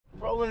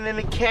rolling in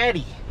the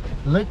caddy.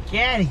 Look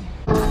at him.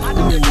 I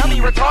do the dummy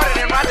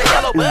retarded and ride the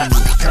yellow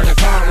bus. Turn the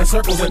car in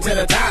circles until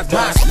the times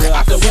bust.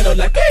 Out the window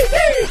like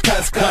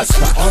cuss.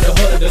 On the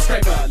hood of the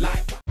scraper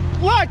like.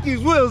 Lucky's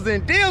Wheels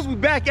and Deals. We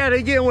back at it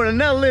again with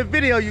another lit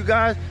video, you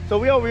guys. So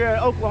we over here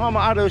at Oklahoma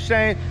Auto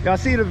Shane. Y'all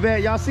see the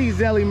vet, y'all see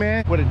Zelly,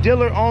 man, with a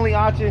dealer only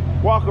option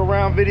walk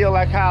around video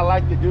like how I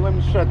like to do. Let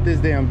me shut this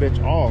damn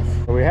bitch off.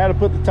 So we had to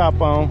put the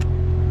top on,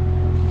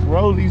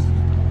 roll these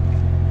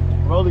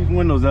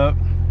windows up,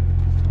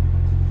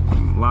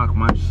 lock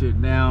my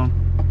shit down.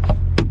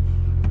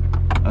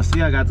 I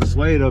see I got the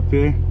suede up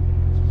here.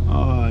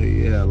 Oh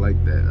yeah, I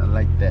like that. I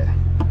like that.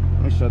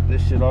 Let me shut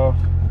this shit off.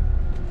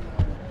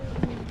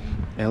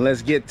 And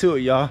let's get to it,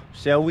 y'all,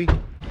 shall we?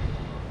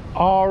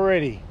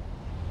 Already,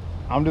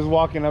 I'm just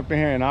walking up in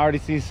here and I already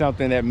see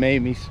something that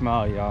made me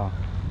smile, y'all.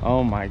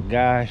 Oh my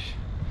gosh.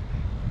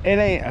 It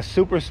ain't a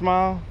super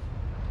smile,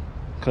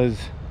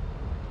 because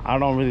I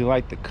don't really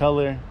like the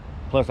color.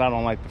 Plus, I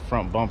don't like the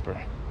front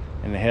bumper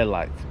and the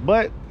headlights.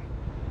 But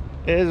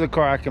it is a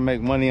car I can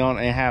make money on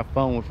and have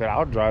fun with it.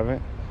 I'll drive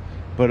it.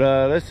 But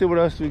let's see what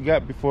else we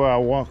got before I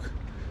walk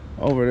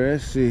over there.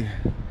 Let's see.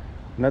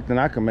 Nothing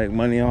I can make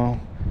money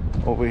on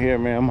over here,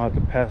 man. I'm about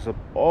to pass up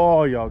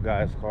all y'all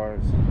guys'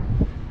 cars.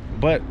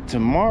 But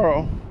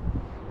tomorrow,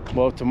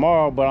 but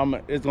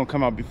it's gonna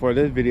come out before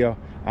this video.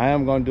 I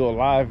am gonna do a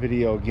live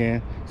video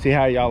again. See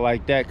how y'all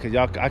like that, cause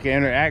I can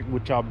interact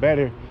with y'all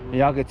better, and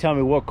y'all can tell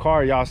me what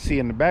car y'all see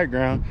in the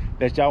background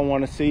that y'all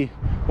want to see,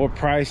 what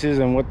prices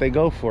and what they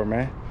go for,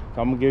 man.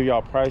 So I'm gonna give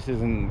y'all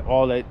prices and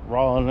all that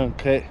raw and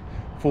uncut,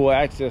 full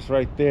access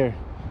right there.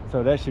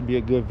 So that should be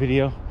a good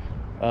video.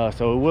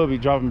 So it will be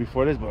dropping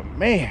before this, but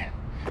man,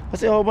 I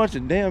see a whole bunch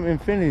of damn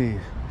Infinities.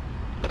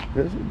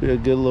 This would be a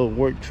good little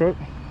work truck.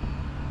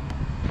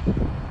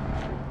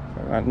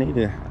 I need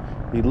to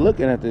be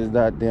looking at this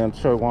goddamn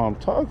truck while I'm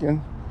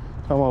talking.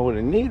 Talking about what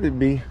it need to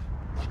be.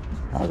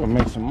 I can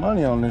make some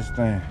money on this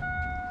thing.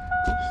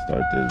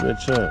 Start this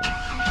bitch up.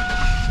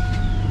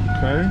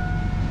 Okay.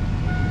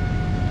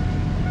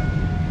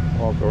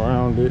 Walk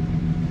around it.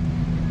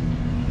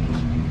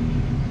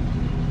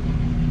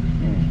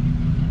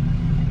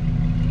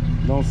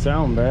 Don't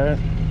sound bad.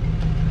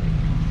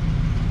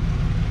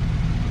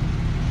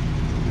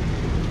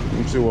 Let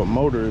me see, what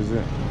motor is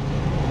it?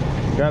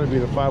 Gotta be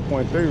the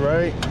 5.3,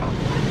 right?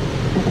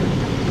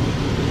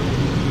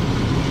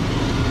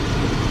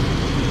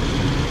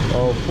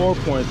 Oh,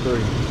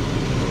 4.3.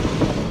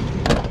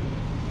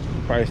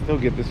 Probably still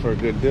get this for a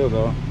good deal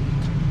though.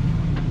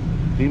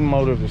 These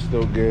motors are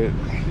still good.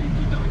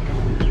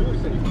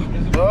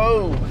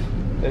 Oh,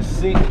 the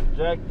seat is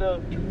jacked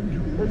up.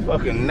 It's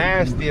fucking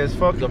nasty as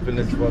fuck up in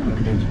this fucking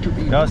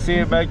bitch. Y'all see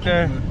it back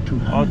there?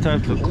 All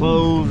types of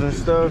clothes and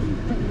stuff.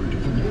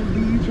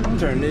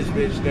 Turn this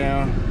bitch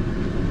down.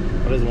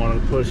 I just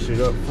want to push it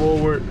up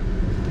forward.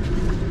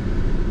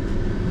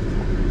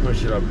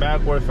 Push it up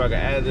backward if I can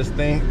add this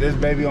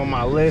baby on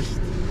my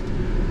list.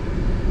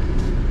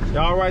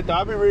 Y'all right though,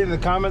 I've been reading the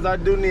comments. I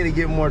do need to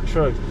get more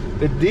trucks.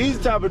 These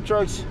type of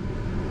trucks,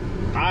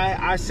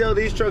 I sell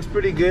these trucks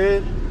pretty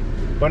good.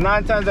 But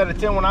 9 times out of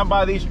 10, when I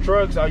buy these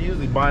trucks, I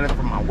usually buy it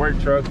for my work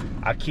truck.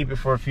 I keep it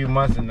for a few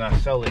months and then I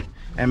sell it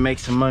and make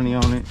some money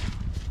on it.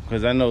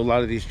 Because I know a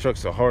lot of these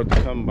trucks are hard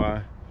to come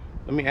by.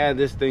 Let me add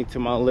this thing to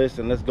my list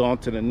and let's go on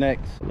to the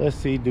next. Let's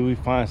see, do we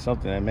find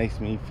something that makes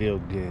me feel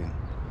good?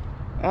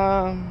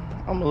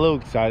 I'm a little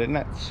excited,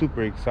 not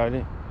super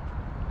excited.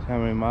 How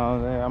many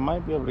miles there? I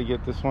might be able to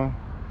get this one.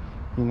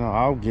 You know,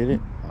 I'll get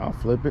it. I'll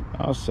flip it.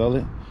 I'll sell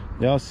it.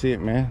 Y'all see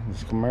it, man.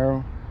 This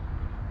Camaro.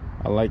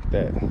 I like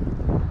that.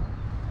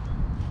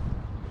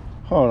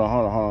 Hold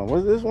on.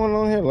 Was this one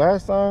on here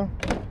last time?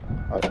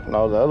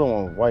 No, the other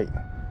one was white.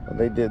 But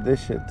they did this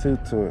shit too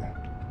to it.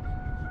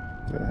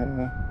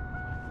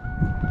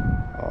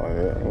 Oh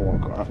yeah, they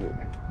walk around it.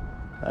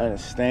 That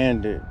is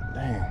standard.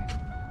 Damn.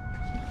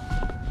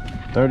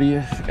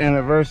 30th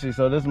anniversary.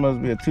 So this must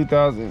be a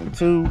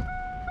 2002.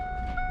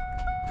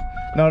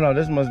 No,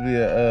 this must be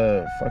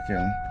a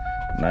fucking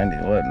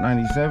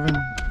 97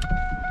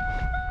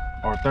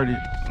 or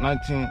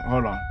 19.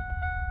 Hold on.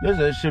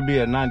 This should be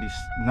a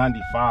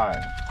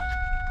 95.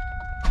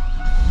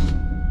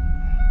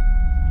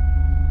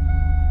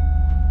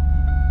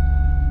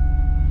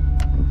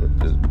 Put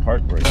this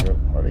park brake up.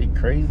 Are they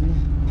crazy?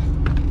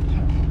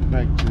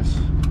 Back this.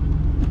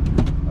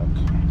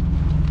 Okay.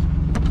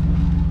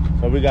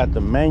 So we got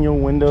the manual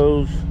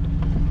windows.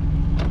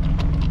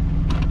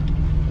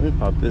 Let me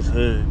pop this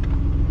hood.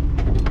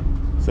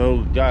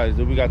 So guys,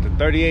 do we got the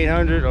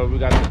 3800 or we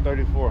got the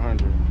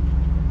 3400?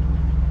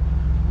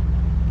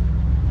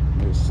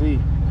 Let's see.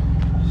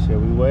 Shall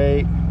we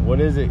wait? What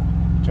is it?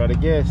 Try to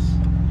guess.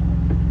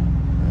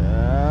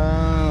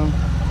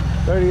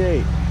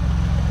 38.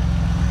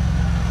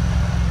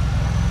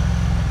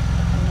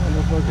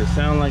 Motherfucker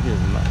sound like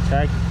it's not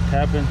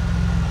tapping.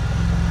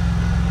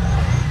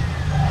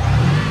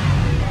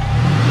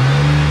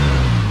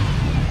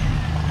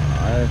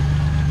 Alright.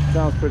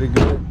 Sounds pretty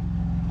good.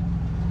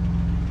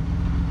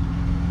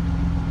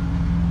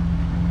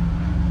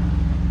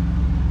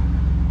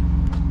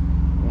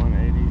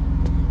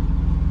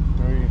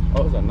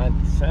 a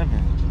 97?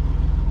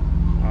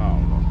 I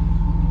don't know.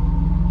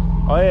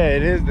 Oh yeah,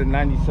 it is the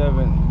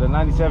 97. The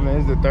 97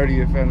 is the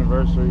 30th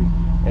anniversary,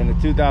 and the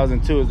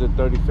 2002 is the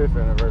 35th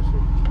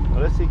anniversary.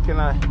 Well, let's see, can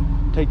I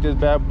take this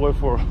bad boy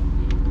for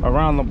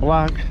around the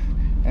block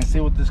and see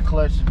what this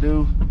clutch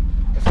do.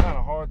 It's kind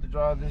of hard to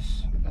drive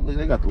this. Look,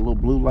 they got the little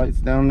blue lights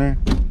down there.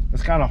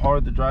 It's kind of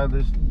hard to drive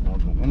this. Oh,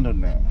 the window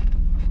down.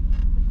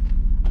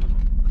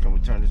 Can we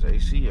turn this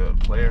AC up,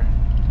 player?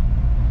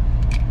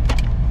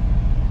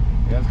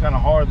 Yeah, it's kind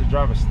of hard to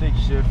drive a stick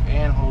shift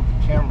and hold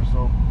the camera,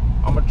 so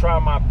I'm gonna try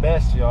my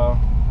best, y'all.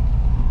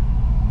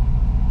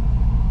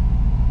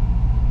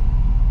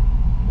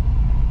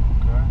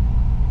 Okay.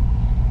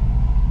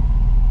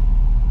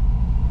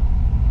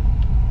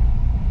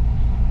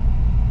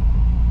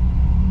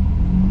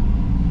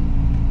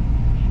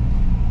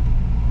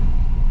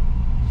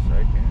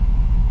 Second.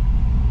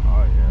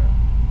 Oh yeah.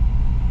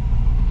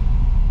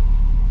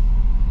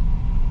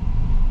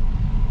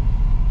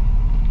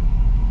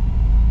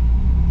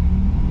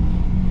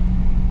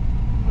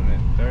 Put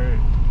it third.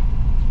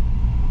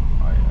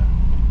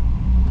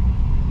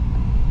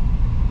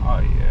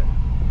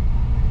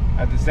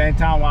 At the same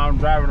time, while I'm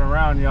driving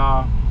around,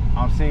 y'all,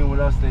 I'm seeing what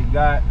else they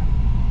got.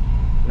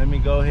 Let me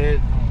go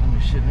ahead. Oh,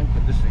 let me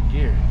put this in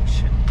gear.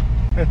 Shit.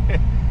 Let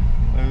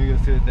me go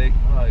see what they.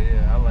 Oh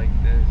yeah, I like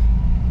this.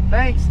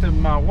 Thanks to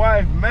my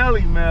wife,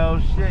 Melly Mel.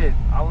 Shit,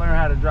 I learned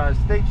how to drive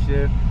stick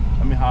shift.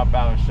 Let me hop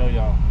out and show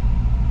y'all.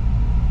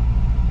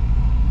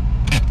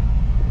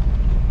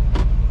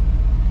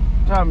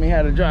 Taught me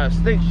how to drive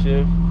stick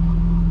shift,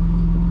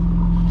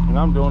 and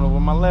I'm doing it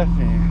with my left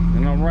hand,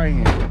 and I'm right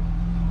handed.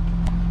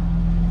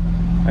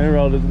 I didn't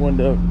roll this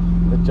window up,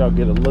 let y'all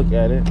get a look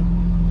at it.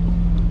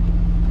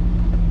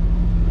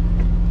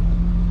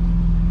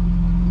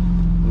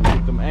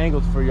 Get them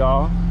angles for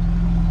y'all.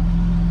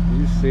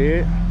 You see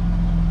it.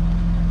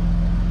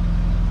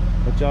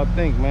 What y'all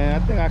think,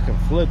 man? I think I can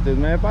flip this,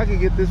 man. If I could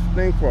get this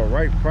thing for a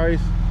right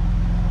price,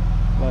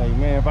 like,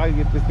 man, if I could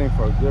get this thing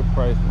for a good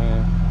price,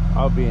 man,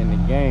 I'll be in the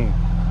game.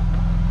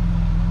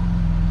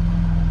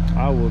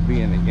 I will be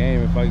in the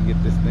game if I could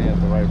get this thing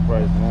at the right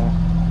price,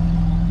 man.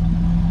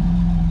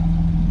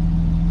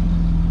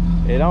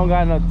 It don't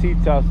got no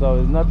T-top, so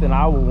there's nothing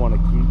I would want to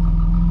keep.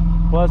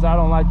 Plus, I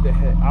don't like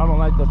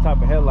those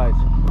type of headlights.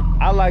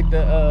 I like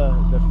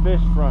the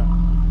fish front,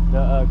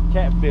 the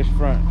catfish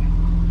front.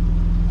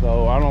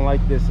 So I don't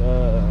like this.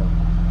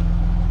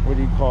 What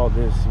do you call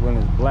this when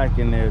it's black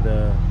in there?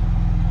 The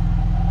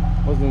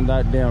wasn't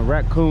that damn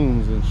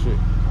raccoons and shit.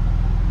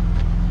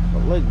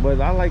 But look,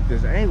 but I like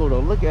this angle though.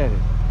 Look at it.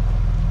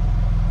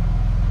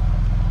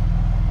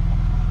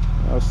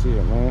 I'll see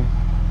it, man.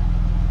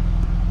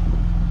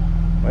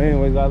 But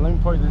anyways, guys, let me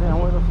park it down.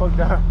 Where the fuck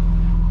that?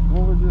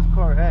 Where was this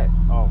car at?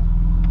 Oh,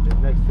 it's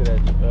next to that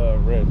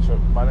red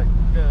truck. By that,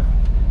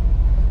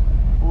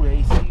 ooh, the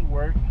AC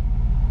work.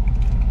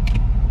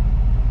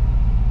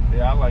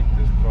 Yeah, I like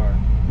this car.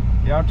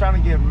 Yeah, I'm trying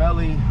to get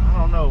Melly. I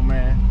don't know,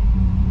 man.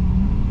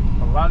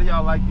 A lot of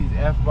y'all like these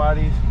F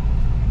bodies,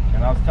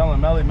 and I was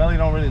telling Melly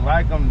don't really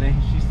like them. Then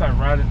she started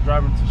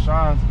driving to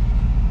Sean's.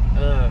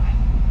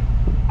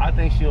 I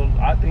think she'll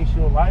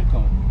like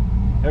them.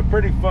 They're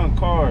pretty fun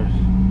cars.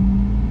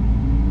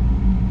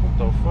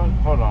 The fuck?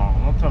 Hold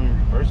on, don't tell me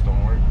reverse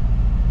don't work.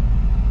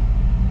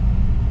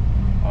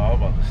 Oh, I was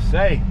about to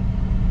say,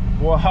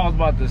 boy, I was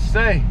about to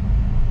say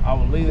I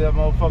would leave that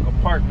motherfucker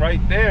parked right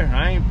there.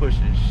 I ain't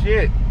pushing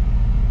shit.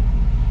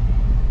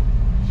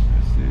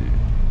 Let's see.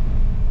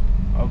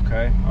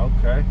 Okay,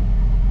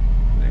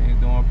 they ain't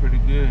doing pretty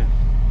good.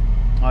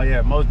 Oh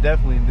yeah, most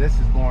definitely this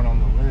is going on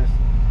the list.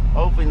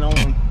 Hopefully no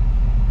one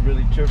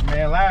really tripped.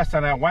 Man, last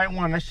time that white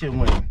one, that shit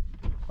went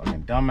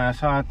fucking dumbass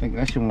high. I think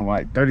that shit went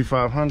like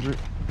 3,500.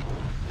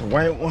 The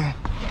white one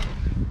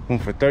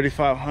went for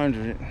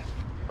 3,500.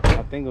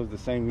 I think it was the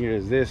same year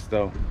as this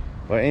though.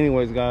 But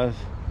anyways, guys,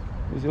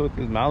 let's see what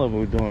this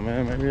Malibu doing,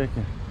 man. Maybe I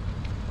can.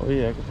 Oh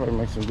yeah, I could probably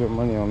make some good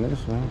money on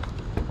this, man.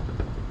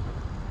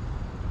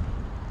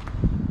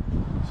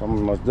 So I'm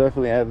gonna most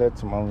definitely add that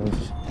to my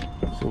list.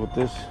 See what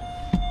this,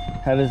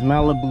 how this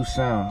Malibu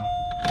sound.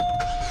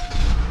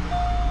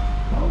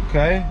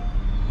 Okay.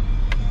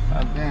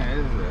 God damn,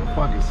 it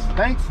fucking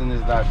stinks in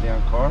this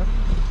goddamn car. You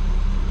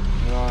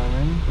know what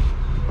I mean?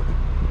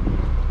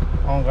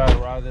 I don't gotta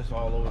ride this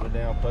all over the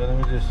damn place. Let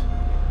me just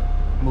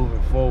move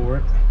it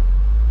forward. You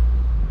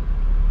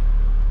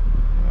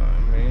know what I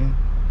mean?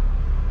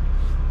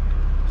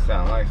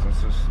 Sound like some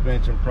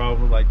suspension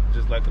problem, like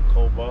just like a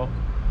Cobalt.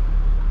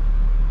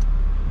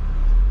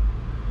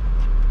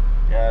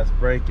 Gas,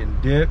 brake, and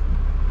dip.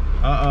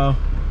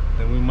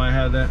 Then we might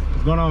have that.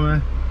 What's going on,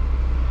 man?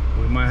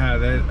 We might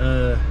have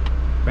that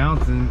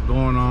bouncing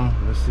going on.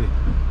 Let's see.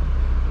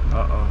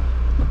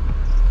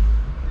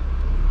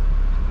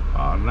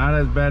 Oh, not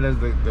as bad as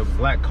the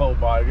black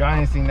Cobalt. If y'all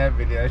ain't seen that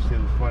video, that shit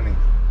was funny.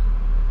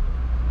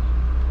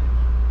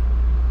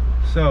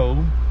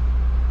 So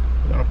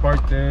we're gonna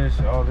park this.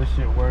 All this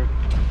shit work.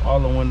 All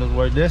the windows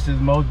work. This is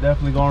most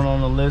definitely going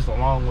on the list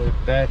along with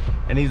that.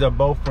 And these are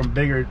both from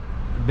big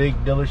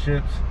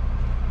dealerships.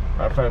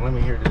 Matter of fact, let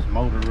me hear this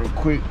motor real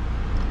quick.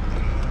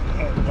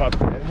 Pop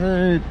that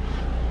hood.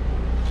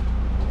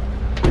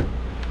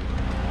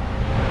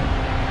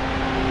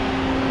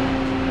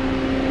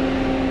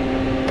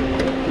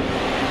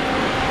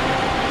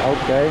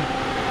 Okay,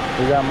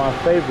 we got my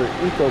favorite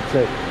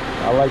Ecotech.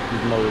 I like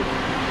these motors.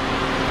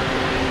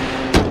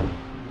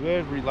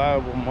 Good,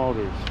 reliable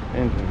motors,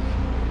 engines.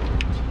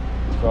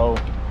 So,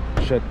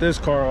 shut this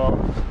car off.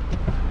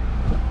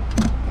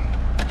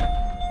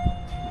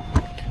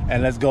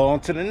 And let's go on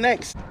to the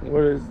next.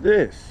 What is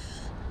this?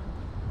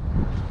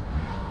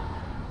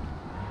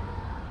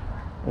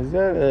 Is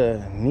that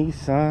a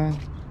Nissan?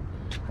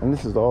 And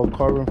this is all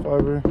carbon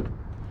fiber.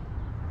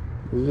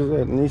 Is this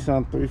a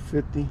Nissan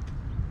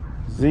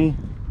 370z?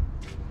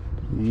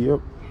 Yep.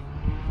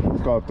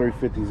 It's called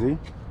 350Z.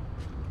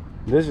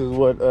 This is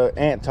what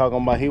Ant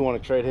talking about. He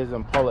want to trade his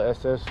Impala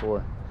SS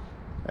for.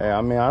 Hey,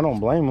 I mean, I don't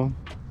blame him.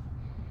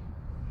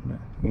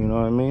 You know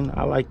what I mean?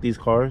 I like these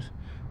cars.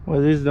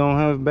 Well, these don't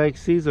have back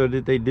seats, or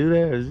did they do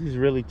that? Or is these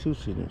really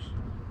two-seaters?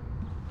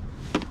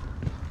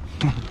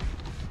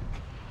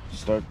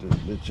 Start this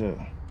bitch up.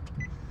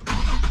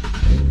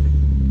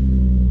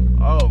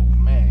 Oh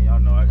man, y'all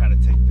know I gotta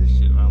take this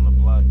shit around the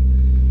block.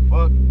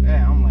 Fuck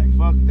that. I'm like,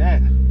 fuck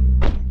that.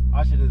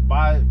 I should just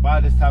buy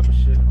this type of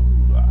shit.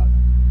 Ooh, I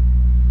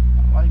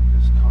like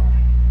this car.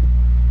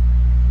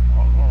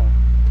 Hold on.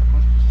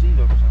 Push the seat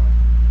up, son.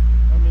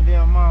 How many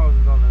damn miles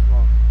is on this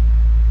one?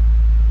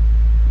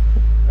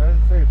 Does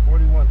it say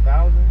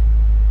 41,000?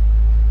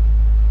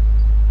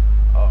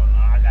 Oh no,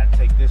 I gotta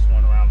take this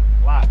one around the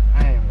block.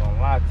 I ain't gonna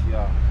lie to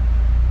y'all.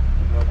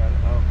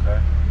 Okay.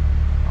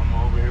 I'm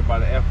over here by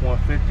the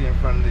F-150 in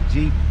front of the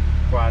Jeep,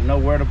 where I know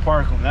where to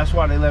park them. That's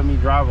why they let me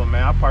drive them,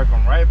 man. I park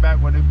them right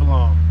back where they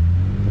belong.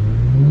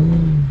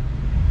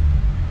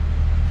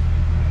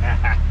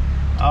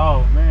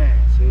 Oh man,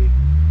 see.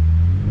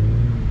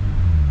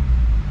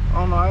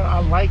 Oh no, I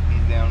like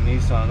these damn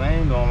Nissans. I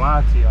ain't gonna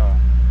lie to y'all.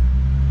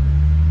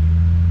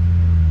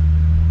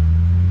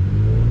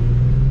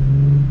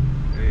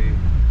 See,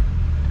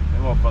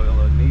 them motherfucking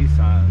little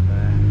Nissans,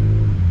 man.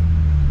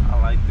 I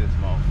like this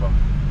motherfucker.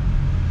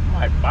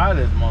 I might buy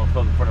this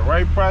motherfucker for the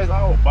right price.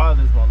 I will buy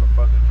this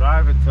motherfucker.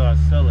 Drive it till I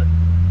sell it.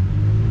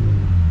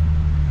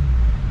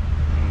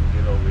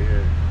 Get over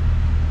here.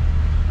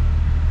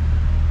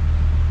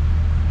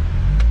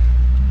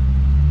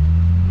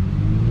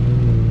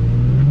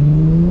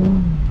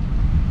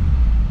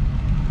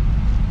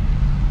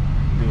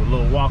 Do a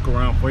little walk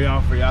around for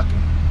y'all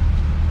can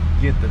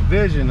get the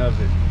vision of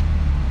it.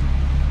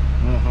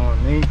 You know what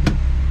I mean?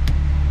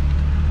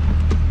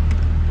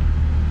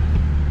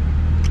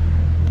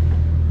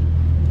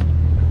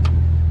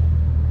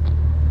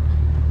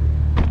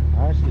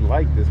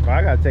 Like this car.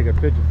 I gotta take a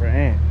picture for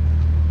Ant.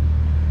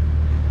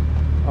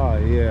 Oh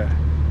yeah,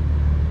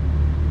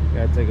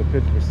 gotta take a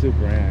picture for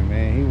Super Ant,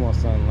 man. He wants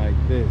something like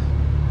this.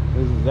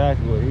 This is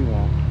exactly what he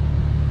wants.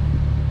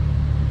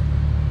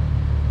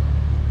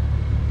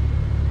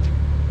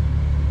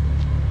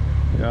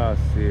 Y'all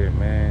see it,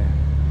 man.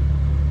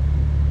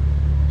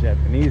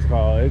 Japanese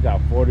car, it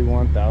got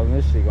 41,000.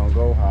 This shit gonna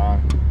go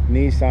high.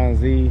 Nissan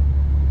Z,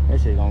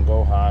 that shit gonna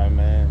go high,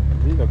 man.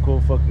 These are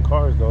cool fucking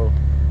cars though.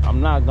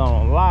 I'm not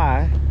gonna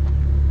lie.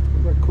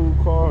 These are cool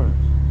cars.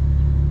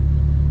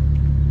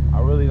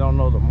 I really don't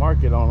know the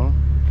market on them,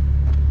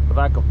 but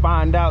I can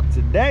find out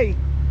today.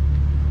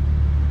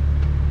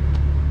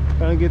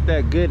 Trying to get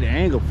that good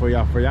angle for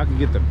y'all can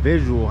get the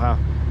visual how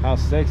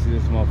sexy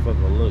this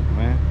motherfucker look,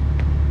 man.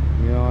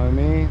 You know what I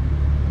mean?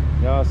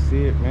 Y'all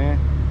see it, man.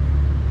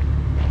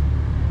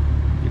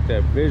 Get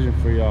that vision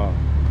for y'all.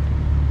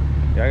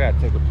 Yeah, I gotta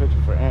take a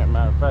picture for Ant.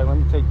 Matter of fact, let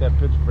me take that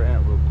picture for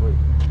Ant real quick.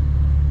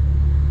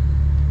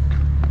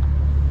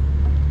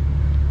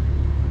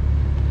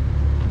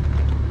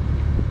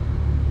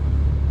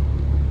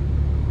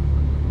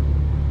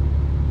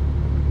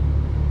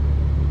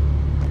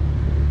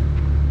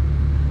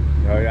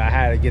 I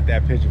had to get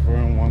that picture for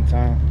him one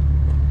time.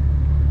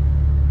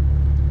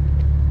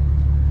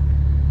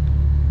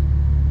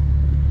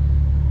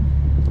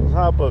 Let's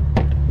hop up,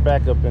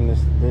 back up in this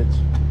bitch.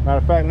 Matter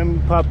of fact, let me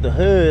pop the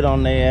hood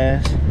on their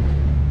ass.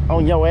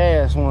 On your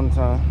ass one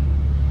time.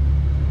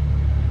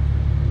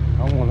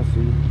 I want to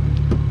see.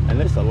 And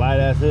this a light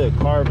ass hood,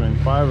 carbon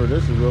fiber.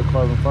 This is real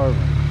carbon fiber.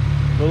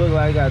 So it looks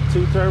like I got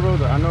two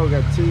turbos. I know it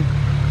got two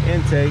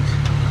intakes.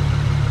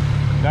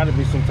 Got to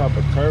be some type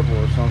of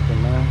turbo or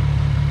something, man.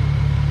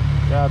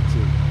 Got to.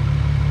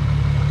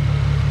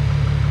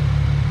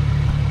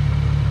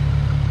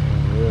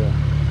 Yeah.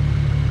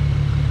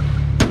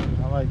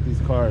 I like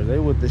these cars. They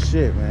with the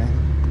shit, man.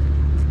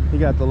 He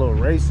got the little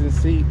racing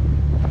seat.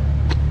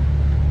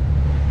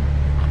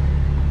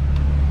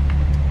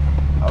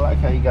 I like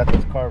how you got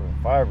this carbon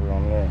fiber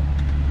on there.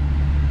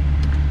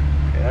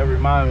 Yeah, that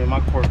reminds me my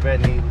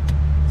Corvette needs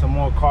some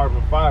more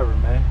carbon fiber,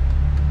 man.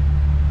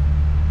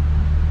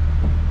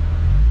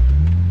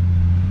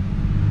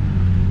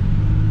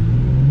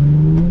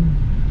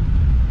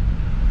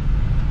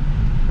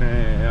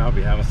 Man, I'll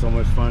be having so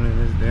much fun in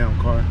this damn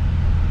car.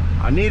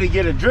 I need to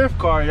get a drift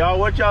car, y'all.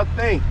 What y'all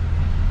think?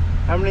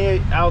 How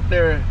many out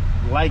there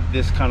like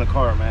this kind of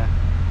car, man?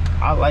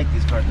 I like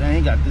these cars. They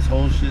ain't got this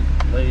whole shit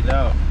laid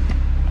out.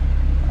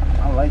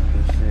 I like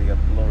this shit. Got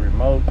the little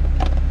remote.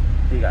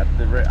 He got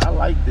the red. I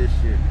like this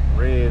shit.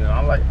 Red. And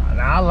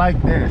I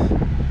like this.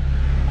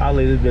 I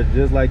leave this bitch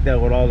just like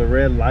that with all the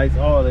red lights,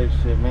 all that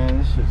shit, man.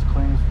 This shit's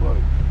clean as fuck.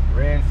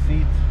 Red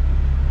seats.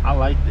 I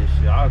like this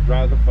shit. I'll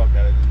drive the fuck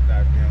out of this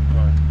goddamn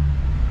car.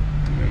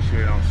 Make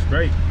sure it don't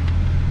straight.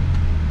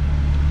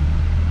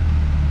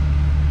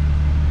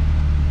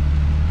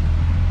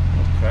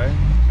 Okay,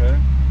 okay.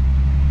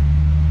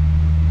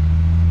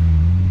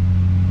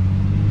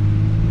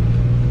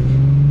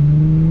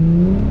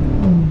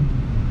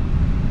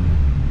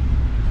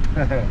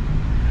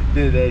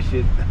 Did that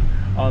shit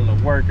on the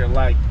worker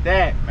like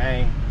that,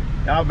 man.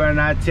 Y'all better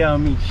not tell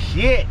me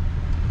shit.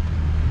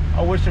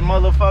 I wish a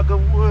motherfucker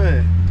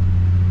would.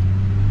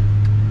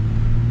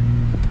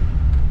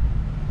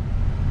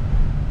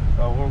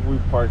 So where we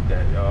parked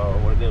at, y'all?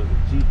 Where there was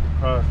a Jeep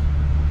across.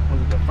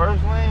 Was it the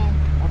first lane?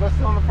 Was I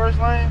still in the first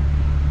lane?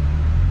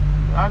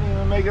 I didn't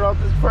even make it off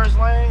this first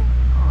lane.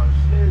 Oh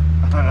shit.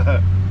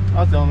 I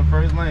was still in the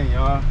first lane,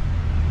 y'all.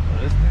 Oh,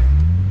 this thing.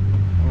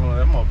 Oh,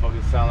 that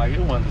motherfucker sound like it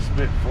wanted to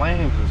spit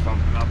flames or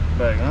something out the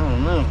back. I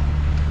don't know.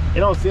 It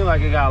don't seem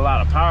like it got a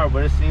lot of power,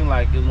 but it seemed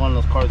like it's one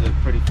of those cars that's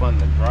pretty fun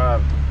to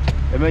drive.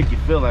 It make you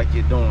feel like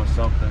you're doing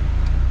something.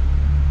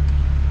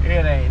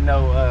 It ain't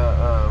no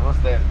what's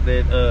that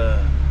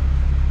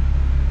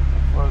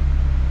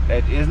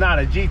it's not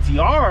a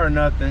GTR or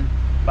nothing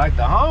like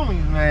the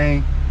homies,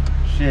 man.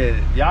 Shit,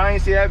 y'all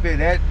ain't see that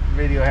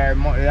video had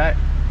more,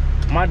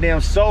 my damn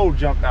soul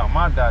jumped out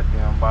my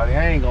goddamn body.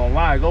 I ain't gonna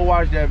lie. Go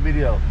watch that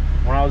video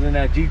when I was in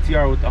that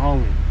GTR with the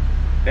homie.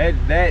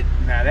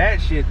 Now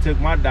that shit took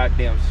my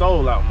goddamn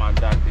soul out my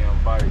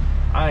goddamn body.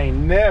 I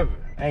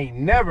ain't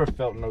never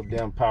felt no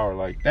damn power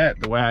like that.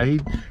 The way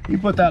he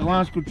put that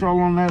launch control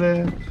on that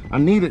ass.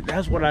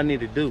 That's what I need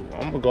to do.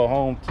 I'm gonna go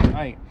home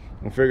tonight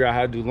and figure out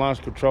how to do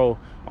launch control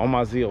on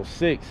my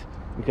Z06,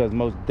 because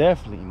most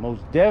definitely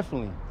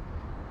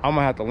I'm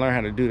gonna have to learn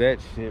how to do that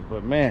shit.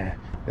 But man,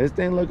 this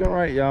thing looking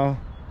right, y'all.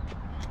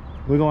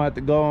 We're gonna have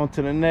to go on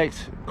to the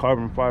next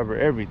carbon fiber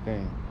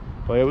everything.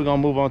 But yeah, we're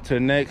gonna move on to the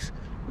next.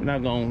 We're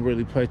not gonna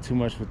really play too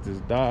much with this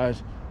Dodge,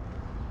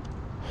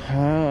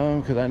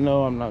 because I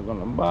know I'm not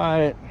gonna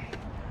buy it.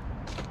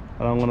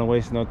 I don't want to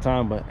waste no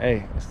time, but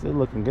hey, it's still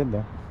looking good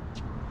though.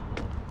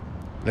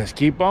 Let's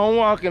keep on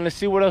walking. Let's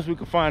see what else we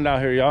can find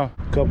out here, y'all.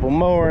 Couple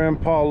more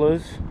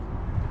Impalas,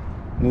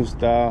 new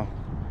style,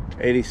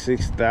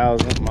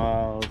 86,000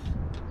 miles.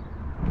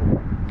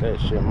 That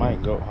shit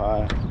might go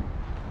high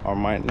or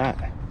might not.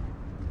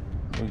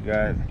 We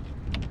got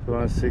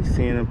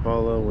 2016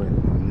 Impala with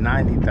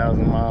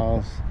 90,000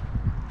 miles.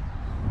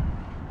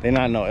 They're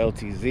not no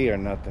LTZ or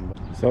nothing.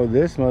 So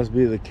this must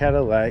be the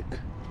Cadillac.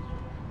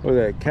 What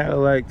is that?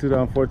 Cadillac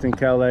 2014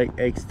 Cadillac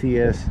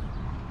XTS.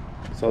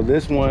 So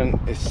this one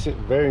is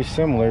very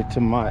similar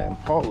to my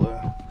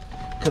Impala,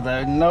 because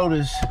I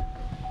noticed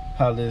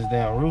how this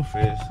damn roof is.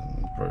 Let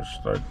me first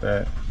start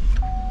that.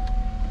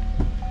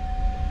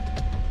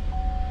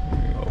 Let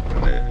me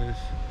open this.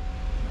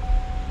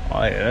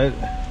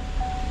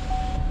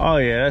 Oh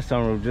yeah, that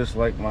sunroof just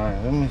like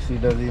mine. Let me see,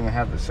 does it even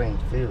have the same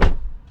feel?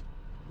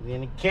 He's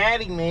in a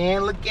caddy,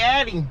 man. Look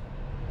at him.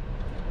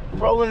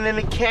 Rolling in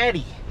a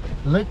caddy.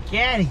 Look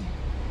at him.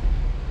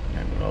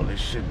 Let me roll this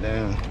shit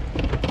down.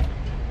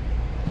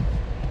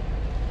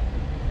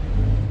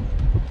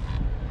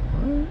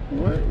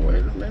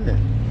 Wait a minute.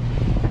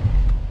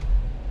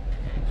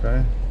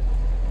 Okay.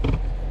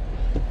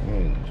 Let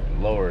me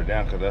lower it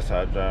down, because that's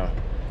how I drive.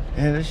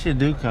 Yeah, this shit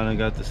do kind of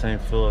got the same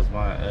feel as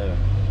my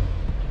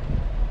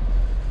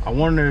I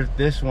wonder if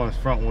this one's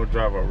front wheel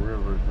drive or rear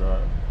wheel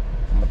drive.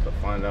 I'm about to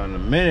find out in a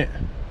minute.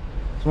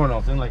 This one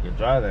don't seem like it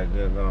drive that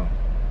good though.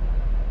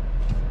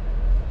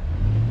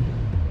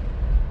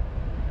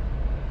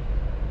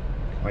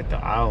 Like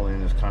the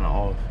idling is kind of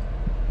off.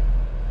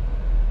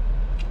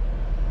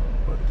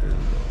 Put this,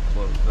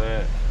 close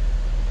that.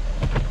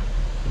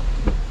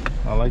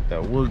 I like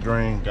that wood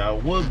grain.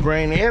 Got wood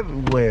grain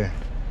everywhere.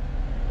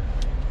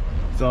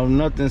 So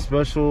nothing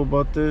special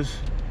about this.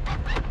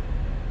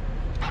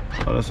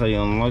 Oh, that's how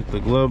you unlock the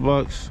glove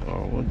box.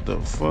 Oh, what the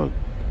fuck?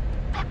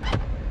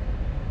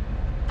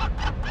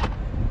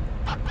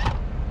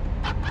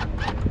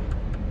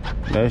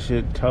 That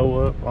shit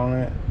toe up on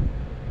it.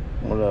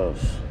 What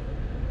else?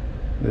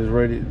 This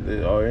ready?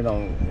 Oh, it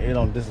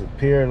don't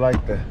disappear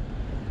like the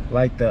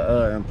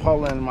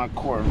Impala in my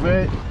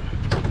Corvette.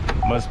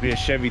 Must be a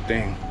Chevy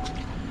thing.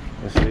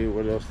 Let's see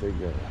what else they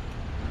got.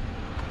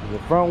 The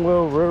front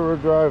wheel, rear wheel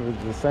drive is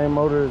the same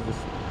motor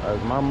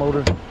as my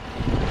motor.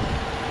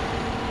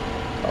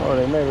 Oh,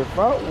 they made it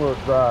front wheel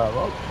drive.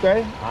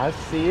 Okay, I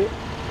see it.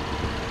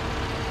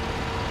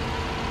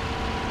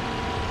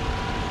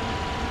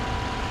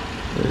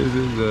 This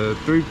is a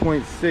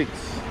 3.6.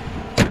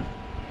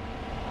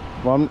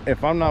 Well,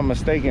 if I'm not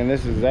mistaken,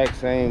 this is the exact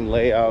same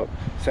layout,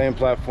 same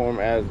platform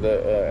as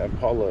the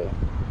Impala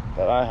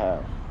that I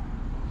have.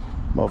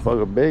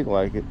 Motherfucker big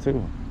like it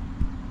too.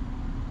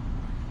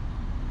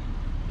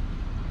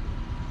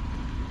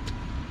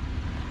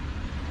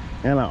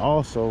 And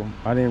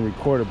I didn't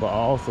record it, but I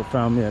also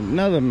found me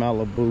another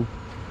Malibu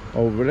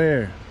over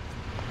there.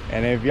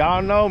 And if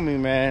y'all know me,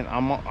 man,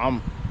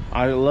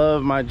 I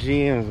love my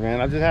GMs,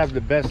 man. I just have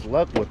the best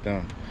luck with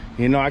them.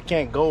 You know, I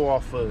can't go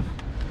off of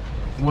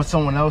what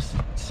someone else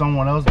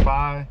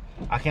buy.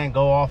 I can't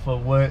go off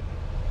of what,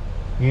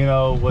 you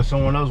know, what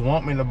someone else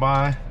want me to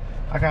buy.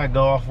 I gotta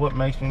go off what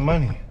makes me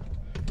money.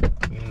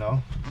 You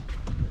know,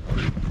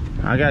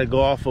 I gotta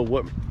go off of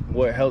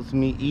what helps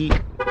me eat,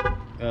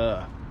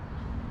 how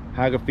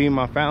I can feed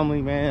my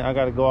family, man. I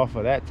gotta go off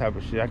of that type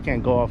of shit. I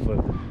can't go off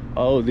of,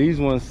 oh, these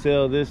ones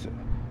sell this.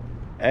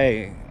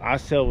 Hey, I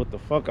sell what the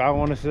fuck I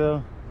want to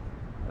sell,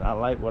 and I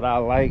like what I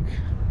like,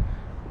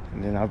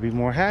 and then I'll be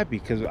more happy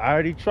because I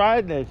already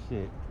tried that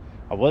shit.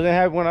 I wasn't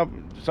happy when I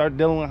started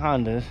dealing with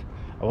Hondas.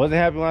 I wasn't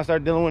happy when I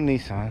started dealing with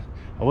Nissans.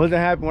 I wasn't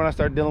happy when I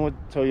started dealing with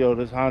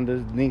Toyotas,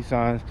 Hondas,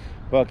 Nissans,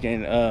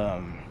 fucking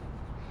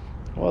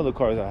what other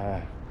cars I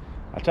had.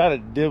 I tried to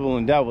dibble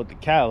and dabble with the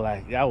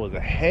Cadillac. That was a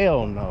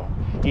hell no.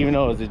 Even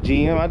though it was a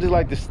GM, I just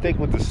like to stick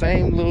with the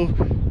same little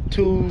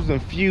tools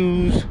and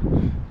fuse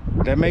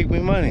that make me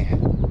money.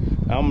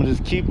 I'm gonna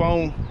just keep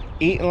on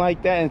eating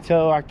like that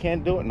until I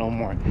can't do it no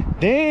more.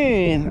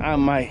 Then I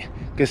might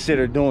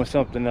consider doing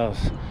something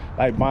else,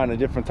 like buying a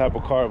different type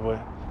of car.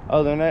 But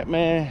other than that,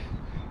 man,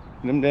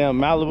 them damn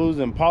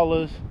Malibus and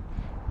Impalas,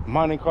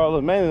 Monte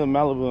Carlos, mainly the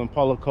Malibu and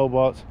Impala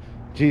Cobalts,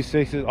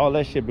 G6s, all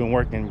that shit been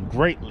working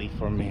greatly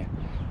for me.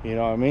 You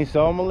know what I mean?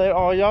 So I'm gonna let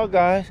all y'all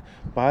guys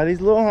buy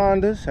these little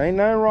Hondas. Ain't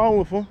nothing wrong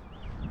with them.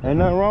 Ain't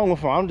nothing wrong with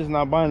them. I'm just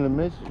not buying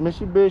the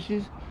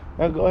Mitsubishis.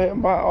 I'll go ahead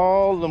and buy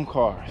all them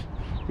cars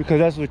because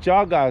that's what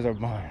y'all guys are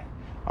buying.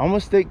 I'm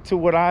gonna stick to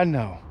what I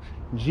know,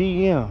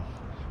 GM.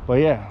 But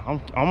yeah,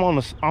 I'm on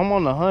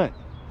the hunt.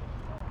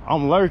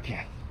 I'm lurking.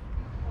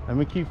 Let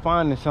me keep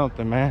finding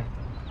something, man.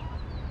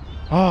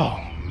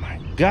 Oh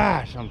my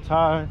gosh, I'm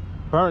tired,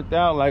 burnt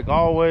out like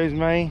always,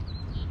 man.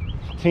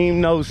 Team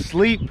no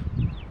sleep.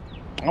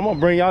 I'm gonna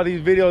bring y'all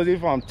these videos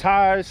if I'm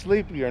tired,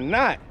 sleepy, or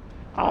not.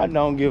 I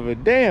don't give a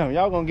damn.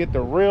 Y'all gonna get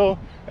the real.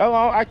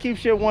 I keep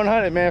shit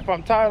 100, man. If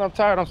I'm tired, I'm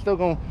tired. I'm still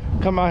gonna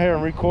come out here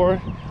and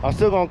record. I'm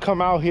still gonna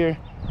come out here.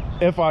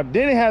 If I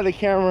didn't have the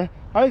camera,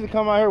 I used to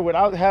come out here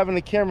without having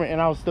the camera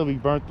and I would still be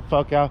burnt the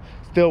fuck out.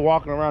 Still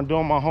walking around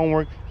doing my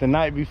homework the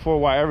night before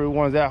while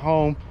everyone's at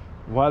home,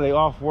 while they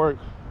off work.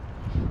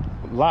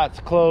 Lots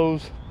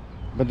closed.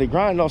 But the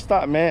grind don't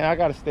stop, man. I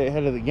gotta stay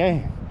ahead of the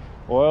game,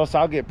 or else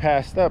I'll get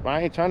passed up.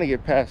 I ain't trying to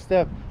get passed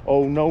up.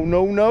 Oh no,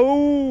 no,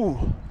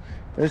 no.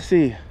 Let's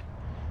see.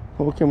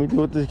 What can we do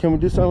with this? Can we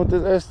do something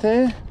with this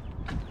S10?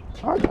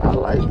 I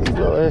like these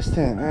little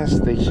S10. That's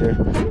stick shift.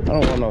 I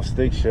don't want no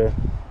stick shift.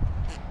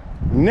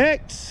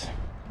 Next.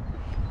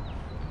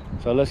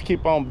 So let's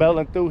keep on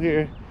belling through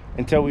here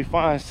until we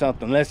find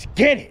something. Let's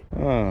get it.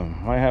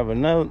 Might have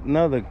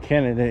another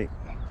candidate.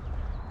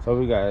 So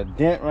we got a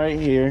dent right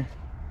here.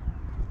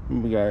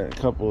 We got a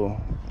couple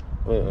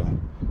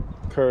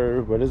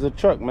curve, but it's a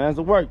truck, man. It's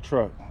a work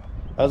truck.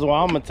 That's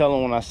why I'm gonna tell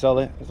them when I sell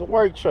it. It's a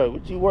work truck.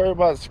 What you worry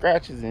about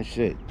scratches and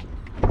shit?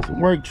 It's a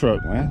work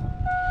truck, man.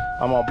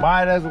 I'm gonna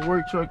buy it as a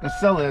work truck and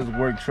sell it as a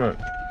work truck.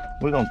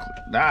 We're gonna,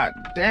 god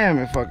damn,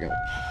 it fucking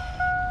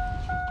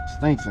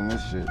stinks in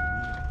this shit.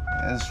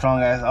 It's a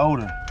strong ass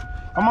odor.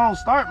 Come on,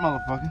 start,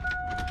 motherfucker.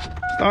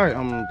 Start.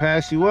 I'm gonna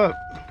pass you up.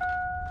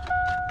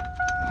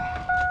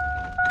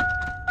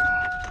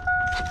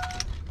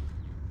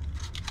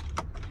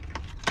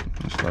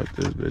 Let's start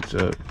this bitch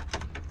up.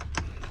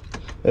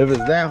 If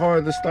it's that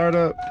hard to start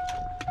up,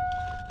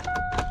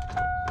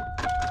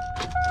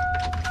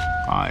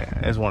 oh yeah,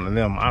 it's one of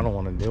them. I don't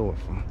want to deal with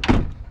them.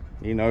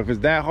 You know, if it's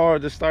that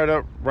hard to start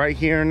up right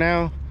here and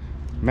now,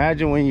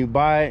 imagine when you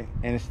buy it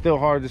and it's still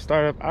hard to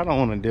start up. I don't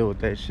want to deal with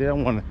that shit. I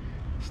want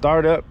to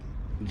start up,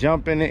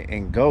 jump in it,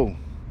 and go.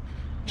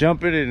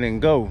 Jump in it and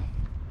go.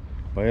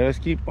 But yeah, let's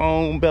keep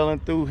on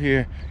belling through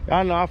here.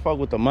 Y'all know I fuck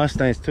with the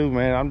Mustangs too,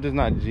 man. I'm just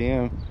not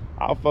GM.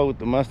 I'll fuck with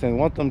the Mustangs.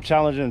 Once them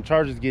Challenger and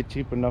Chargers get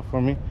cheap enough for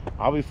me,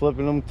 I'll be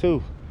flipping them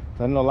too.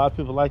 I know a lot of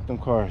people like them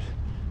cars.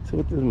 See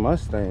what this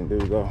Mustang do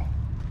though.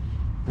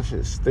 This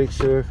shit stick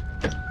shift.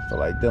 I feel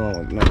like dealing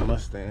with no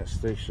Mustang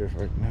stick shift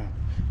right now.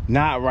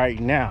 Not right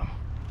now.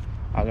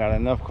 I got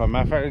enough car.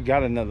 Matter of fact, I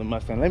got another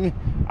Mustang.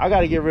 I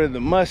gotta get rid of the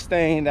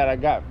Mustang that I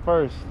got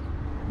first.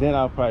 Then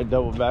I'll probably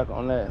double back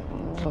on that.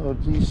 Oh,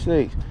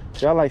 G6.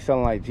 See, I like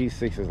something like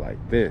G6s like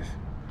this.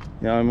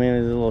 You know what I mean?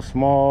 It's a little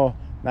small,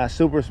 not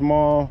super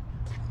small.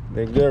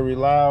 They're good,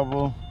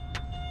 reliable.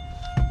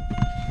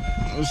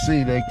 Let's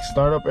see, they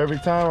start up every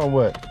time or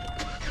what?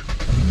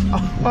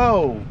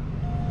 Oh,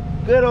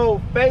 good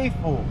old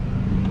faithful.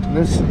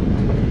 Let's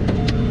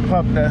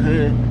pop that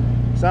hood.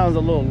 Sounds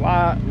a little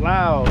loud.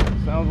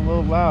 Sounds a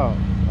little loud.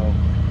 Oh.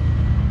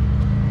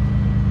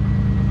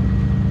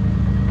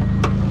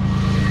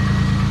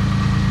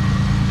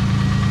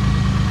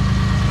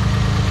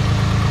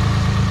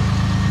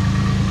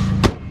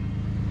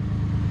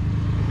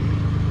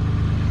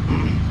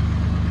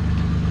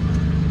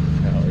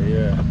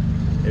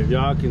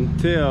 Y'all can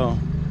tell,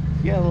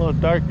 it's getting a little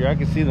darker. I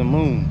can see the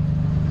moon.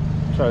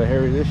 try to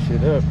hurry this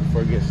shit up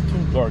before it gets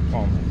too dark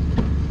on me.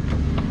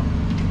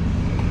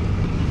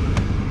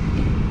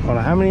 Hold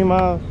on, how many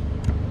miles?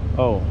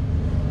 Oh,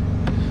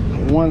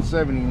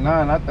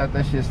 179. I thought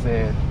that shit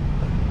said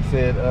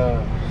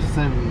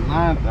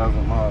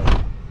 79,000 miles.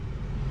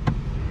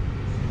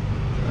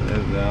 Turn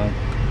this down.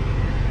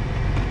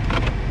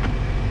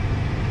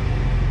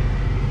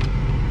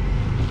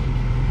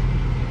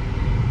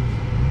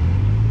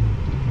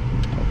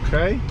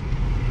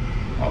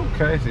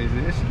 Okay, see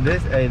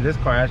this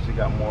car actually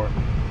got more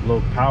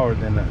low power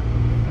than that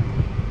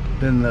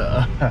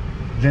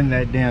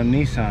damn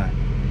Nissan.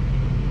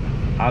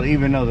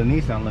 Even though the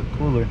Nissan looked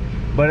cooler,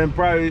 but it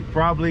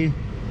probably it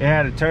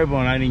had a turbo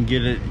and I didn't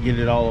get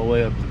it all the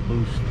way up to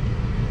boost,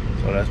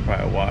 so that's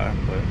probably why.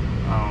 But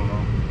I don't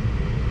know.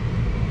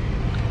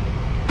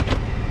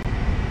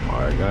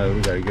 All right, guys,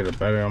 we gotta get a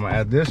battery. I'm gonna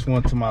add this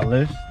one to my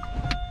list.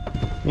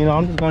 You know,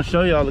 I'm just gonna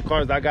show you all the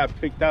cars I got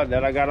picked out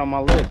that I got on my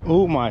list.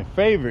 Ooh, my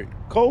favorite,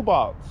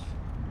 Cobalts.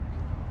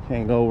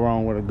 Can't go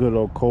wrong with a good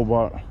old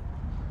Cobalt.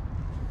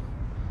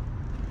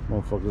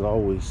 Motherfuckers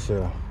always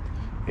sell.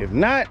 If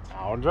not,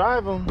 I'll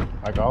drive them,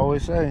 like I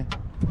always say.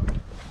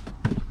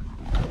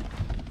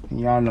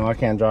 Y'all know I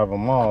can't drive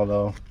them all,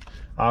 though.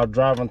 I'll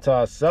drive until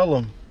I sell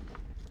them.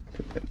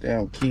 Put that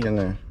damn key in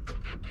there.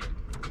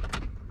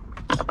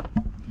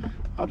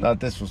 I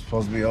thought this was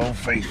supposed to be Old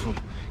Faithful.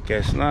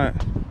 Guess not.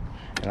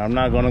 And I'm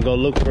not gonna go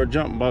look for a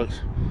jump box.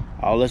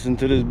 I'll listen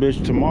to this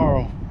bitch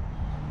tomorrow.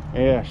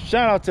 Yeah,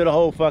 shout out to the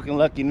whole fucking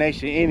Lucky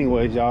Nation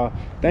anyways, y'all.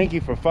 Thank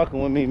you for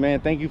fucking with me, man.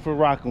 Thank you for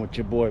rocking with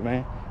your boy,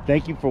 man.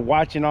 Thank you for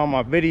watching all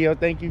my videos.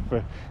 Thank you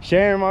for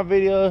sharing my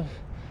videos,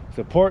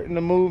 supporting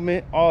the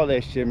movement, all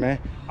that shit, man.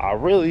 I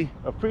really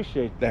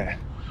appreciate that.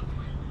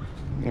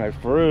 Like,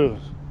 for real.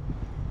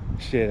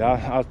 Shit,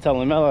 I was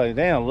telling Mel, like,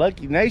 damn,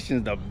 Lucky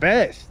Nation's the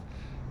best.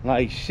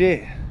 Like,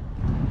 shit.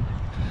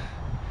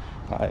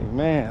 Like,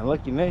 man,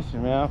 Lucky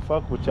Nation, man, I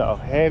fuck with y'all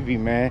heavy,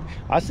 man.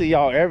 I see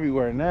y'all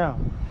everywhere now.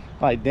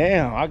 Like,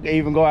 damn, I can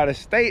even go out of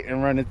state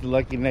and run into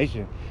Lucky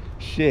Nation.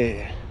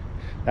 Shit,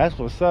 that's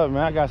what's up,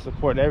 man. I got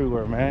support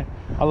everywhere, man.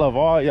 I love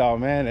all y'all,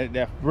 man,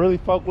 that really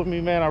fuck with me,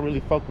 man. I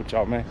really fuck with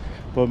y'all, man.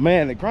 But,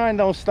 man, the grind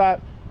don't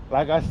stop.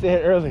 Like I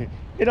said earlier,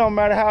 it don't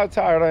matter how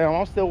tired I am.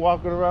 I'm still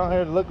walking around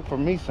here looking for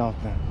me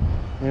something.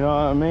 You know what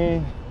I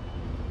mean?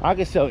 I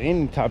can sell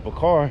any type of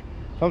car.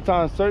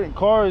 Sometimes certain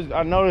cars,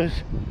 I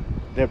notice,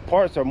 their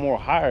parts are more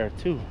higher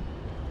too,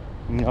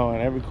 you know,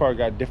 and every car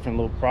got different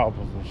little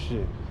problems and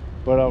shit.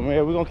 But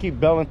yeah, we're gonna keep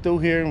belling through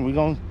here and we're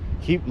gonna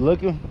keep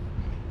looking,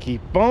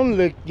 keep on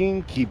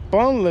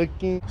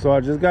looking. So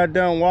I just got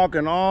done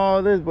walking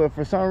all this, but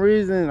for some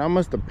reason I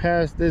must have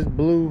passed this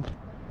blue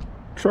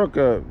truck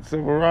up,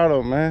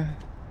 Silverado, man.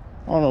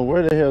 I don't know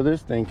where the hell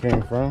this thing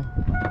came from.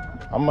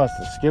 I must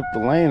have skipped the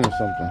lane or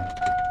something.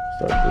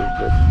 Start this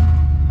bitch.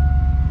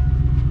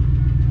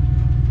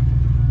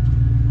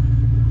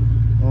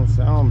 Don't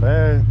sound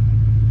bad.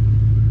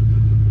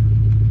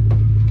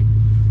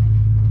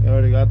 They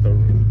already got the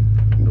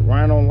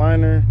Rhino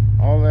liner,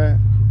 all that.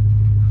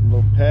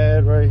 Little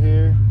pad right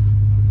here.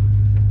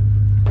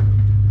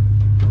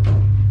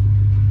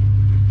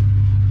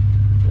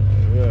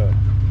 Yeah.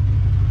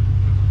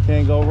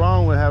 Can't go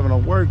wrong with having a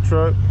work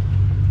truck,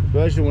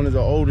 especially when it's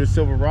an older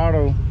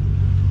Silverado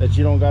that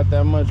you don't got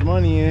that much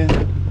money in.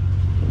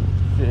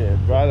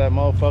 Shit, drive that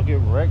motherfucker,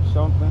 wreck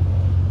something.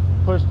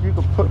 You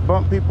can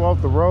bump people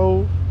off the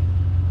road.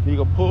 You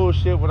can pull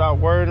shit without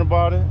worrying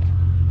about it.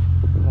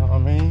 You know what I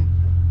mean?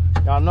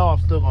 Y'all know I'm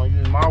still gonna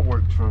use my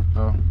work truck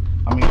though.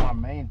 I mean my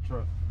main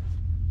truck.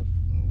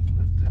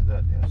 Lift this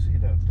goddamn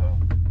seat up though.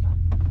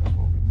 That's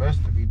what we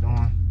best to be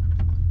doing.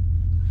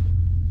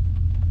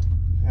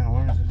 Yeah,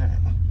 where is it at?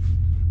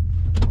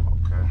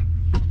 Okay.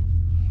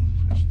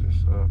 Push this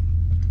up.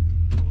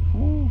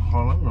 Ooh,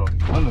 hold on, let me roll the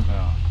window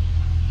down.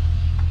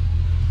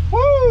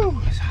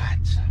 Woo! It's hot.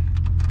 It's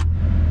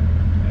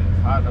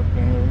hot up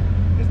in here.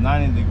 It's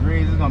 90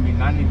 degrees. It's gonna be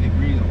 90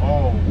 degrees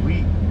all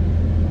week.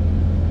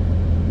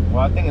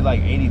 Well, I think it's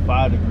like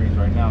 85 degrees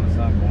right now. The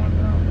sun's going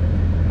down.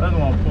 I just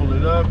want to pull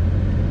it up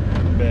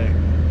and back.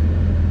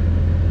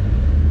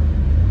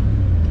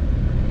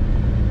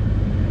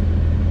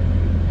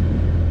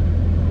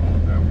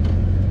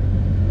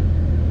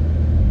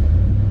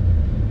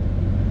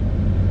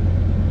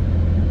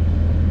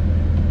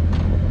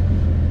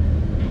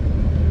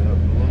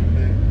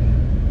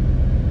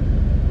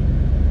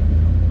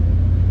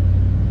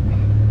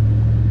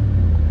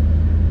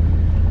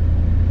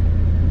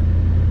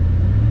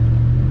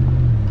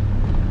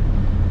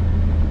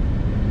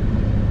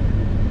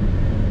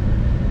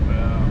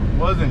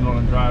 Wasn't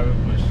gonna drive it,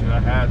 but shit, I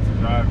had to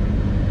drive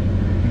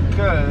it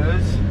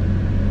because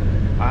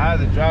I had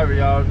to drive it,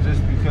 y'all,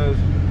 just because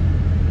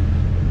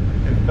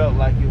it felt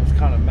like it was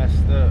kind of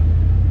messed up.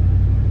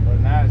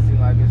 But now it seems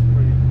like it's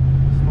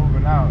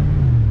moving out.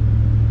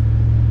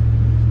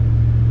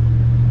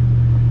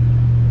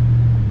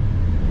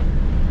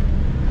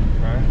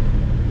 Okay,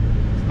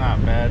 it's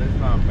not bad. It's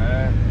not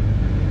bad.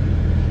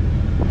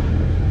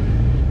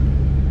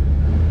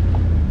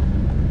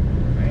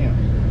 Damn,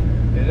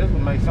 yeah, this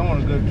would make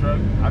someone a good truck,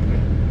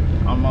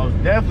 I'm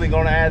most definitely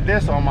gonna add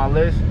this on my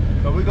list.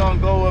 So we're gonna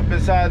go up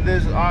inside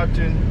this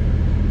auction,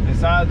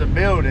 inside the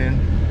building,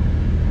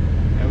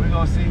 and we're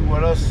gonna see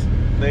what else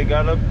they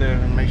got up there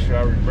and make sure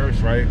I reverse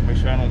right. Make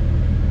sure I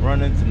don't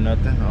run into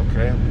nothing.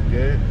 Okay, we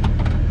good.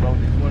 Roll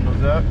these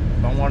windows up.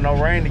 Don't want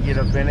no rain to get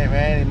up in it,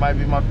 man. It might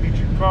be my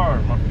future car,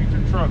 my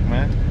future truck,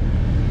 man.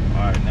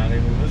 All right, now they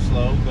moving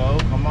slow. Go,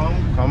 come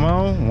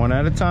on, one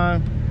at a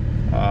time.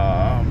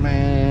 Oh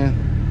man,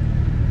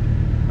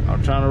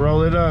 I'm trying to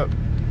roll it up.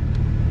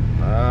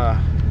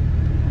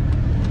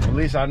 At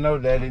least I know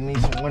that it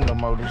needs some window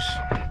motors.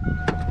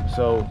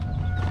 So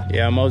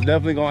yeah, I'm most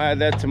definitely gonna add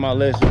that to my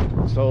list.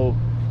 So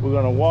we're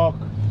gonna walk,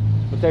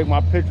 we'll take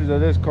my pictures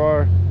of this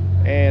car,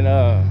 and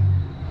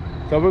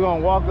so we're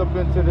gonna walk up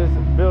into this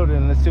building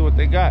and let's see what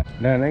they got.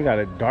 Man, they got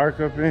it dark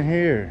up in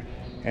here,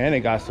 and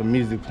they got some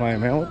music playing.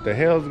 Man, what the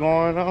hell's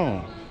going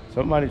on?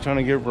 Somebody trying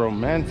to get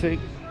romantic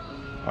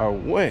or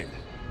what?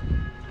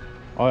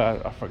 Oh,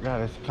 I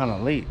forgot, it's kind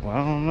of late. Well,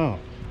 I don't know.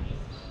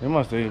 They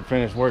must have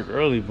finished work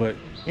early, but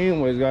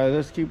anyways, guys,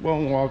 let's keep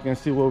on walking,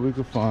 see what we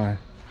can find.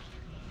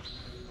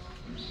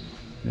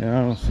 Yeah,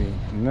 I don't see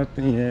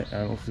nothing yet.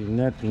 I don't see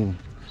nothing.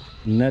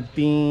 This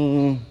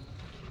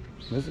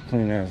is a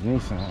clean ass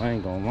Nissan, I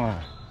ain't gonna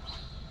lie.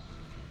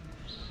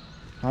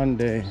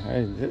 Hyundai,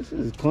 hey, this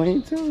is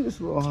clean too,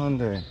 this little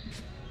Hyundai.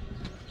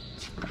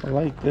 I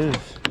like this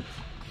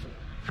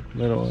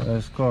little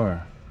ass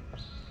car.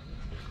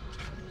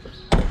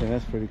 I think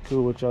that's pretty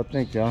cool. What y'all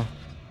think, y'all?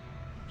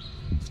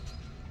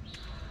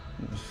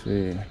 Let's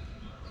see.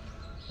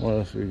 What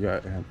else we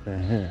got up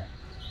in here?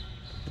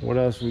 What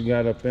else we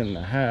got up in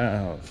the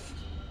house?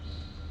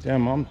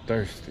 Damn, I'm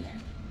thirsty.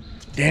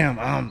 Damn,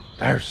 I'm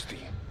thirsty.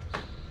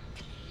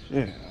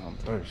 Shit, I'm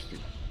thirsty.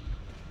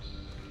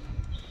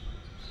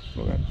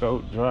 So that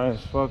throat dry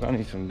as fuck. I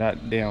need some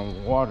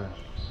goddamn water.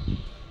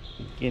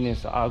 Get in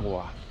some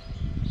agua.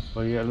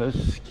 But yeah,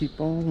 let's keep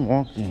on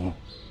walking.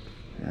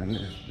 And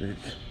this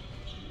bitch.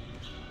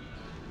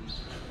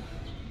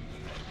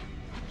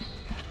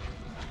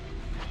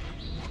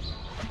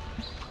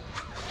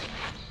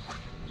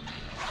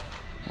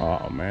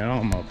 Oh man,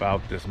 I'm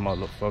about this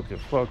motherfucker.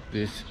 Fuck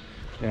this.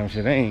 Damn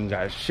shit, they ain't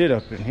got shit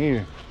up in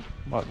here.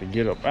 I'm about to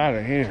get up out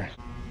of here.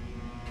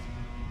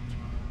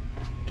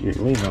 Get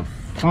me the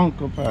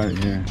funk up out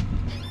of here.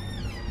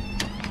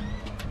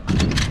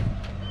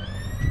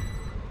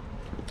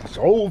 It's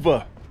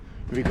over.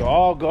 We can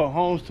all go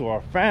home to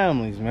our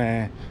families,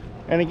 man.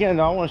 And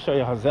again, I want to show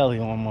you Hazelli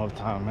one more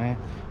time, man.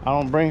 I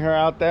don't bring her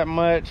out that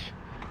much,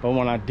 but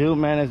when I do,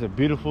 man, it's a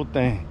beautiful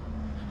thing.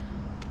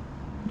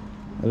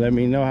 Let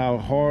me know how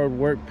hard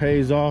work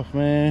pays off,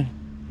 man.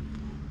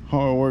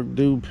 Hard work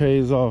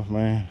pays off,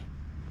 man.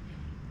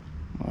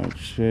 Like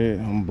shit,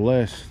 I'm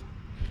blessed.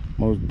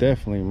 Most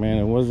definitely, man.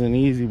 It wasn't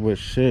easy, but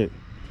shit.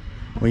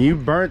 When you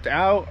burnt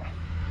out,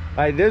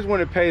 like this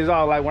when it pays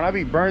off. Like when I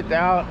be burnt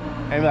out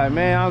and be like,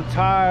 man, I'm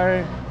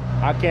tired,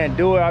 I can't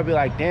do it. I'll be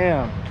like,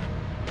 damn,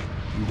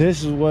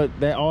 this is what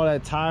all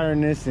that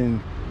tiredness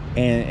and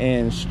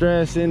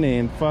stressing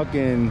and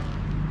fucking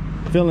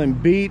feeling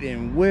beat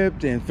and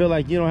whipped and feel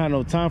like you don't have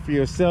no time for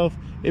yourself,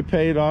 it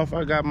paid off.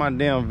 I got my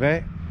damn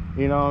vet,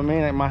 you know what I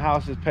mean? Like my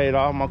house is paid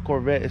off, my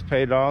Corvette is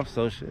paid off,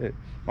 so shit.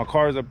 My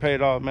cars are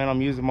paid off, man.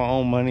 I'm using my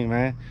own money,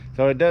 man.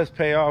 So it does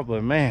pay off,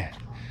 but man,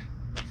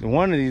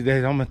 one of these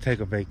days I'm gonna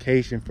take a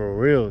vacation for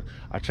real.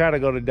 I try to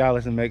go to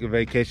Dallas and make a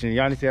vacation.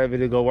 Y'all need to see that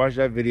video, go watch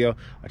that video.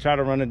 I try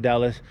to run to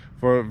Dallas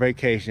for a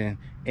vacation,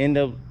 end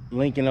up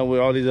linking up with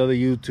all these other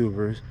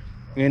YouTubers,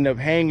 end up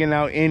hanging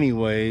out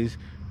anyways,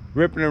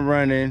 ripping and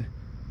running,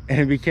 and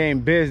it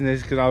became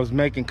business because I was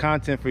making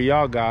content for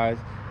y'all guys.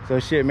 So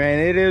shit, man,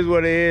 it is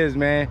what it is,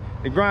 man.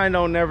 The grind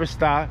don't never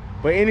stop.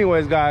 But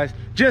anyways, guys,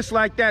 just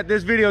like that,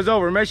 this video's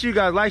over. Make sure you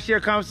guys like,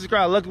 share, comment,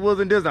 subscribe. Lucky Wills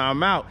and Disney,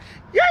 I'm out.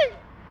 Yay!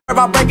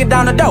 About breaking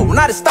down the dough,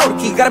 not a stole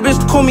the key. Got a bitch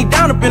to cool me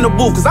down up in the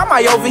booth, cause I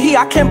might overheat.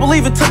 I can't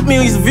believe it took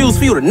millions of views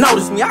for you to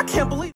notice me. I can't believe